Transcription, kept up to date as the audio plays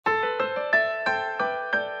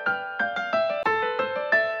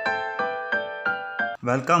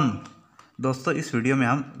Welcome दोस्तों, इस video में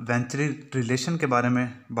हम वेंचुरी रिलेशन के बारे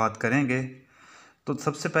में बात करेंगे। तो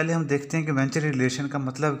सबसे पहले हम देखते हैं कि वेंचुरी रिलेशन का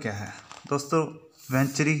मतलब क्या है। दोस्तों,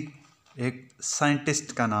 वेंचुरी एक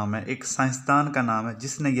साइंटिस्ट का नाम है, एक साइंसदान का नाम है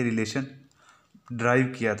जिसने ये रिलेशन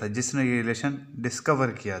ड्राइव किया था, जिसने ये रिलेशन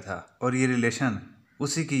डिस्कवर किया था। और ये रिलेशन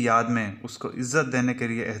उसी की याद में, उसको इज्जत देने के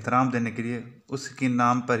लिए, एहतराम देने के लिए उसके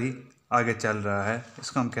नाम पर ही आगे चल रहा है।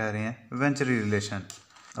 इसको हम कह रहे हैं वेंचुरी रिलेशन।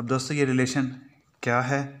 अब दोस्तों, ये रिलेशन क्या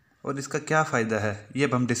है और इसका क्या फ़ायदा है, ये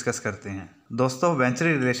अब हम डिस्कस करते हैं। दोस्तों,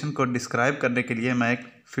 वेंचुरी रिलेशन को डिस्क्राइब करने के लिए मैं एक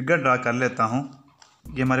फिगर ड्रा कर लेता हूँ।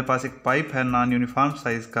 ये हमारे पास एक पाइप है नॉन यूनिफॉर्म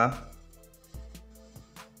साइज़ का।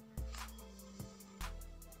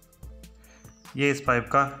 ये इस पाइप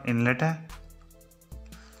का इनलेट है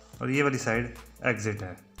और ये वाली साइड एग्जिट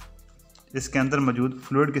है। इसके अंदर मौजूद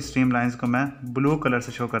फ्लूइड की स्ट्रीम लाइंस को मैं ब्लू कलर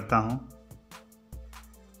से शो करता हूँ।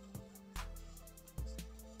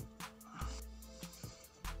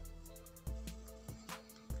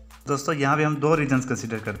 दोस्तों, यहाँ पे हम दो रीजन्स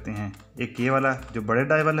कंसीडर करते हैं, एक ये वाला जो बड़े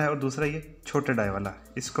डाई वाला है और दूसरा ये छोटे डाई वाला।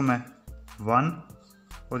 इसको मैं 1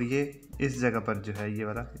 और ये इस जगह पर जो है ये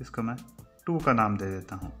वाला, इसको मैं 2 का नाम दे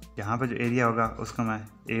देता हूँ। यहाँ पर जो एरिया होगा उसको मैं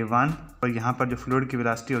A1 और यहाँ पर जो फ्लूइड की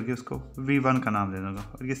वेलोसिटी होगी उसको V1 का नाम दे दूँगा।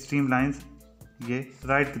 और ये स्ट्रीम लाइंस ये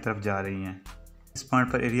राइट की तरफ जा रही हैं। इस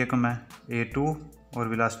पॉइंट पर एरिया को मैं A2 और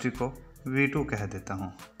वेलोसिटी को V2 कह देता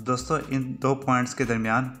हूँ। दोस्तों, इन दो पॉइंट्स के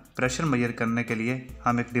दरमियान प्रेशर मेजर करने के लिए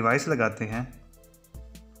हम एक डिवाइस लगाते हैं।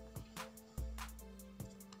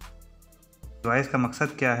 डिवाइस का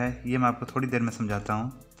मकसद क्या है ये मैं आपको थोड़ी देर में समझाता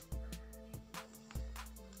हूँ।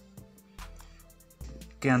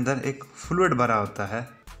 के अंदर एक फ्लूइड भरा होता है।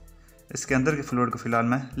 इसके अंदर के फ्लूइड को फिलहाल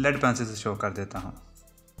मैं लेड पेंसिल से शो कर देता हूँ।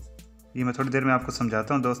 ये मैं थोड़ी देर में आपको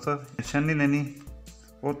समझाता हूँ। दोस्तों, टेंशन नहीं लेनी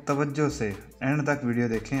और तवज्जो से एंड तक वीडियो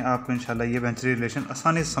देखें, आपको इंशाल्लाह ये वेंचुरी रिलेशन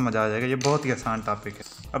आसानी से समझ आ जाएगा। ये बहुत ही आसान टॉपिक है।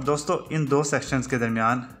 अब दोस्तों, इन दो सेक्शंस के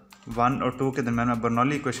दरमियान 1 और 2 के दरमियान मैं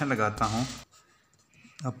बर्नौली इक्वेशन लगाता हूँ।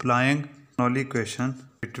 Applying Bernoulli equation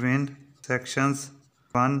between sections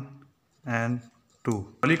 1 and 2।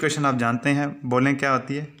 Bernoulli equation आप जानते हैं, बोलें क्या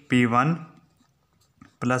होती है? P1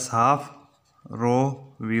 plus half rho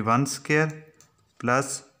V1 square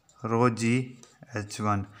plus रो G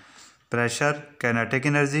H1। Pressure, kinetic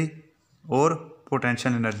energy और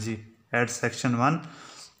पोटेंशियल एनर्जी एट सेक्शन 1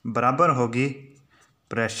 बराबर होगी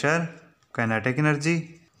pressure, kinetic energy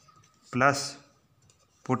plus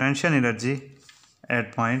potential energy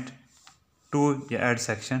at point 2 या एट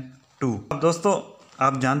सेक्शन 2। अब दोस्तों,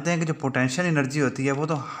 आप जानते हैं कि जो पोटेंशियल एनर्जी होती है वो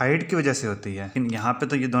तो हाइट की वजह से होती है, लेकिन यहाँ पे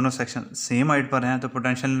तो ये दोनों सेक्शन सेम हाइट पर हैं, तो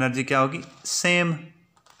पोटेंशियल एनर्जी क्या होगी? सेम।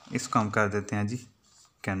 इसको हम कर देते हैं जी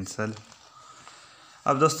कैंसल।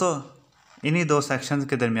 अब दोस्तों, इन्हीं दो सेक्शंस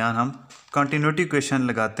के दरमियान हम कंटिन्यूटी इक्वेशन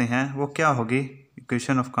लगाते हैं। वो क्या होगी?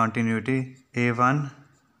 Equation of continuity A1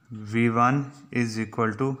 V1 is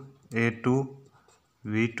equal to A2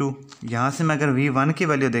 V2। यहाँ से मैं अगर V1 की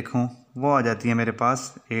वैल्यू देखूँ वो आ जाती है मेरे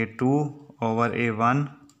पास A2 over A1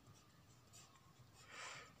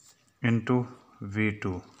 into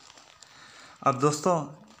V2। अब दोस्तों,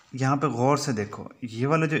 यहाँ पे गौर से देखो, ये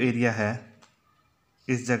वाला जो एरिया है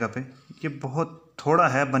इस जगह पे ये बहुत थोड़ा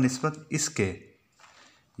है बनिस्बत इसके।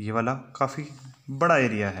 ये वाला काफ़ी बड़ा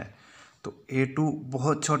एरिया है, तो A2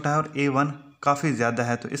 बहुत छोटा है और A1 काफ़ी ज़्यादा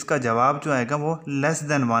है, तो इसका जवाब जो आएगा वो लेस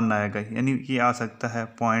देन 1 आएगा। यानी ये आ सकता है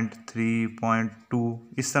 0.3, 0.2,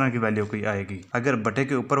 इस तरह की वैल्यू कोई आएगी। अगर बटे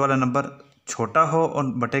के ऊपर वाला नंबर छोटा हो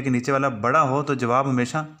और बटे के नीचे वाला बड़ा हो तो जवाब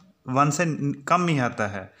हमेशा 1 से कम ही आता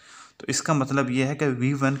है। तो इसका मतलब ये है कि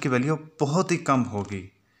V1 की वैल्यू बहुत ही कम होगी,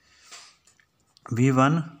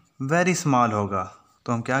 V1 वेरी स्मॉल होगा।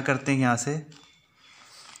 तो हम क्या करते हैं, यहाँ से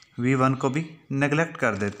V1 को भी नेगलेक्ट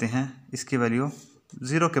कर देते हैं, इसकी वैल्यू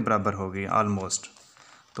 0 के बराबर होगी ऑलमोस्ट।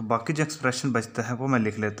 तो बाकी जो एक्सप्रेशन बचता है वो मैं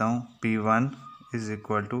लिख लेता हूँ। P1 is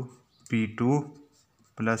equal to P2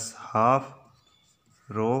 plus half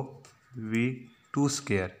rho V2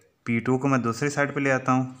 square. P2 को मैं दूसरी साइड पे ले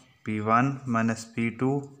आता हूँ। P1 minus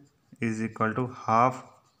P2 is equal to half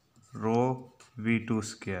rho V2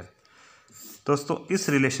 square. दोस्तों, इस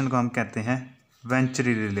रिलेशन को हम कहते हैं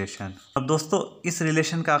वेंचुरी रिलेशन। अब दोस्तों, इस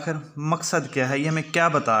रिलेशन का आखिर मकसद क्या है, ये हमें क्या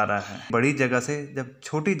बता रहा है? बड़ी जगह से जब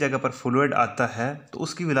छोटी जगह पर फ्लूइड आता है तो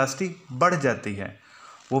उसकी वेलोसिटी बढ़ जाती है।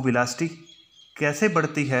 वो वेलोसिटी कैसे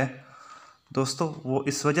बढ़ती है दोस्तों? वो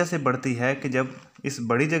इस वजह से बढ़ती है कि जब इस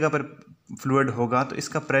बड़ी जगह पर फ्लूइड होगा तो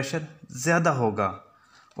इसका प्रेशर ज़्यादा होगा,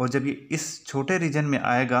 और जब ये इस छोटे रीजन में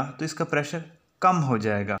आएगा तो इसका प्रेशर कम हो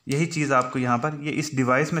जाएगा। यही चीज़ आपको यहाँ पर ये इस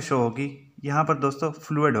डिवाइस में शो होगी। यहाँ पर दोस्तों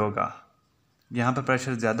फ्लूइड होगा, यहाँ पर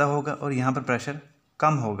प्रेशर ज़्यादा होगा और यहाँ पर प्रेशर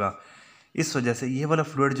कम होगा। इस वजह से ये वाला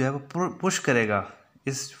फ्लूइड जो है वो पुश करेगा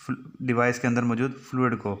इस डिवाइस के अंदर मौजूद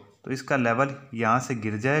फ्लूइड को, तो इसका लेवल यहाँ से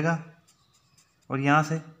गिर जाएगा और यहाँ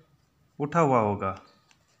से उठा हुआ होगा,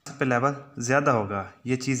 इस पे लेवल ज़्यादा होगा।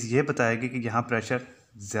 ये चीज़ ये बताएगी कि यहाँ प्रेशर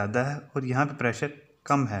ज़्यादा है और यहाँ पे प्रेशर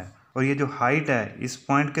कम है, और ये जो हाइट है इस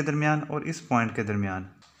पॉइंट के दरमियान और इस पॉइंट के दरमियान,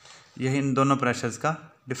 यही इन दोनों प्रेशर्स का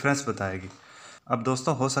डिफरेंस बताएगी। अब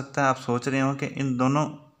दोस्तों हो सकता है आप सोच रहे हो कि इन दोनों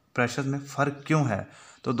प्रेशर में फ़र्क क्यों है।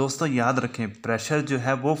 तो दोस्तों याद रखें, प्रेशर जो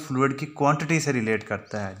है वो फ्लूइड की क्वांटिटी से रिलेट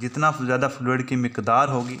करता है। जितना ज़्यादा फ्लूइड की मिकदार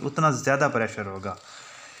होगी उतना ज़्यादा प्रेशर होगा।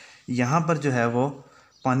 यहाँ पर जो है वो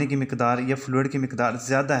पानी की मिकदार या फ्लूइड की मिकदार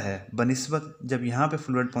ज़्यादा है बनिस्बत जब यहाँ पे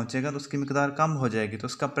फ्लूइड पहुँचेगा तो उसकी मिकदार कम हो जाएगी, तो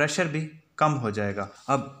उसका प्रेशर भी कम हो जाएगा।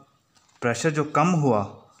 अब प्रेशर जो कम हुआ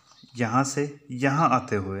यहाँ से यहाँ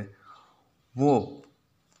आते हुए, वो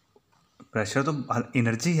प्रेशर तो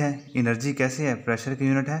एनर्जी है। एनर्जी कैसे है? प्रेशर की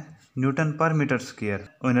यूनिट है न्यूटन पर मीटर स्क्वायर,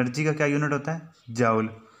 और एनर्जी का क्या यूनिट होता है? जाउल।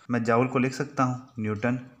 मैं जाउल को लिख सकता हूँ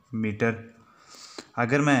न्यूटन मीटर।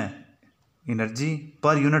 अगर मैं एनर्जी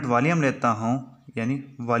पर यूनिट वॉल्यूम लेता हूँ, यानी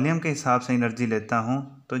वॉल्यूम के हिसाब से एनर्जी लेता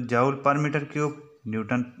हूँ, तो जाउल पर metre cube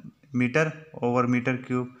Newton metre over metre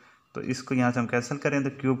cube. तो इसको यहाँ से हम कैंसिल करें तो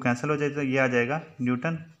क्यूब कैंसिल हो जाएगा, तो ये आ जाएगा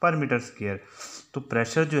न्यूटन पर मीटर स्क्वायर। तो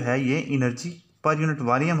प्रेशर जो है ये एनर्जी पर यूनिट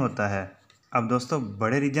वॉल्यूम होता है। अब दोस्तों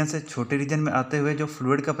बड़े रीजन से छोटे रीजन में आते हुए जो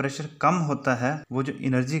फ्लूइड का प्रेशर कम होता है, वो जो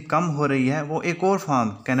एनर्जी कम हो रही है वो एक और फॉर्म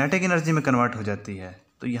किनेटिक एनर्जी में कन्वर्ट हो जाती है।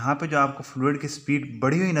 तो यहाँ पे जो आपको फ्लूइड की स्पीड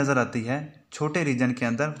बढ़ी हुई नज़र आती है छोटे रीजन के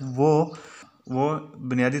अंदर, वो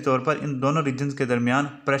बुनियादी तौर पर इन दोनों रीजन्स के दरमियान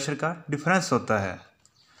प्रेशर का डिफरेंस होता है।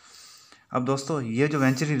 अब दोस्तों ये जो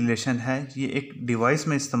वेंचुरी रिलेशन है ये एक डिवाइस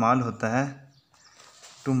में इस्तेमाल होता है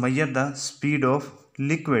to measure the speed of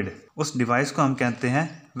liquid. उस डिवाइस को हम कहते हैं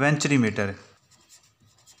वेंचुरी मीटर।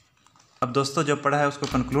 अब दोस्तों जो पढ़ा है उसको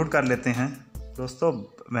कंक्लूड कर लेते हैं। दोस्तों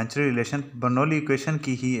वेंचुरी रिलेशन बर्नौली इक्वेशन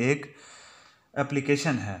की ही एक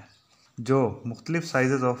एप्लीकेशन है जो मुख्तलिफ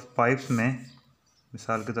साइज़ ऑफ पाइप्स में,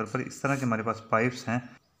 मिसाल के तौर पर इस तरह के हमारे पास पाइप्स हैं,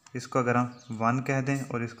 इसको अगर हम 1 कह दें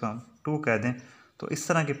और इसको हम 2 कह दें, तो इस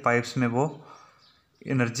तरह के पाइप्स में वो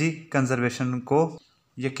एनर्जी कंजर्वेशन को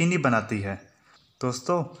यकीनी बनाती है।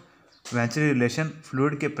 दोस्तों वेंचुरी रिलेशन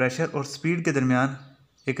फ्लूइड के प्रेशर और स्पीड के दरमियान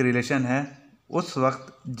एक रिलेशन है उस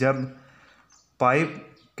वक्त जब पाइप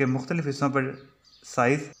के मुख्तलिफ हिस्सों पर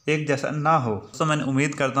साइज़ एक जैसा ना हो। तो मैंने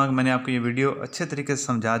उम्मीद करता हूँ कि मैंने आपको ये वीडियो अच्छे तरीके से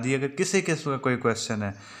समझा दी। अगर किसी के कोई क्वेश्चन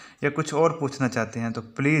है या कुछ और पूछना चाहते हैं तो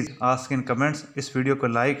प्लीज़ आस्क इन कमेंट्स। इस वीडियो को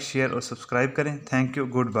लाइक, शेयर और सब्सक्राइब करें। Thank you,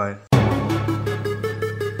 good bye.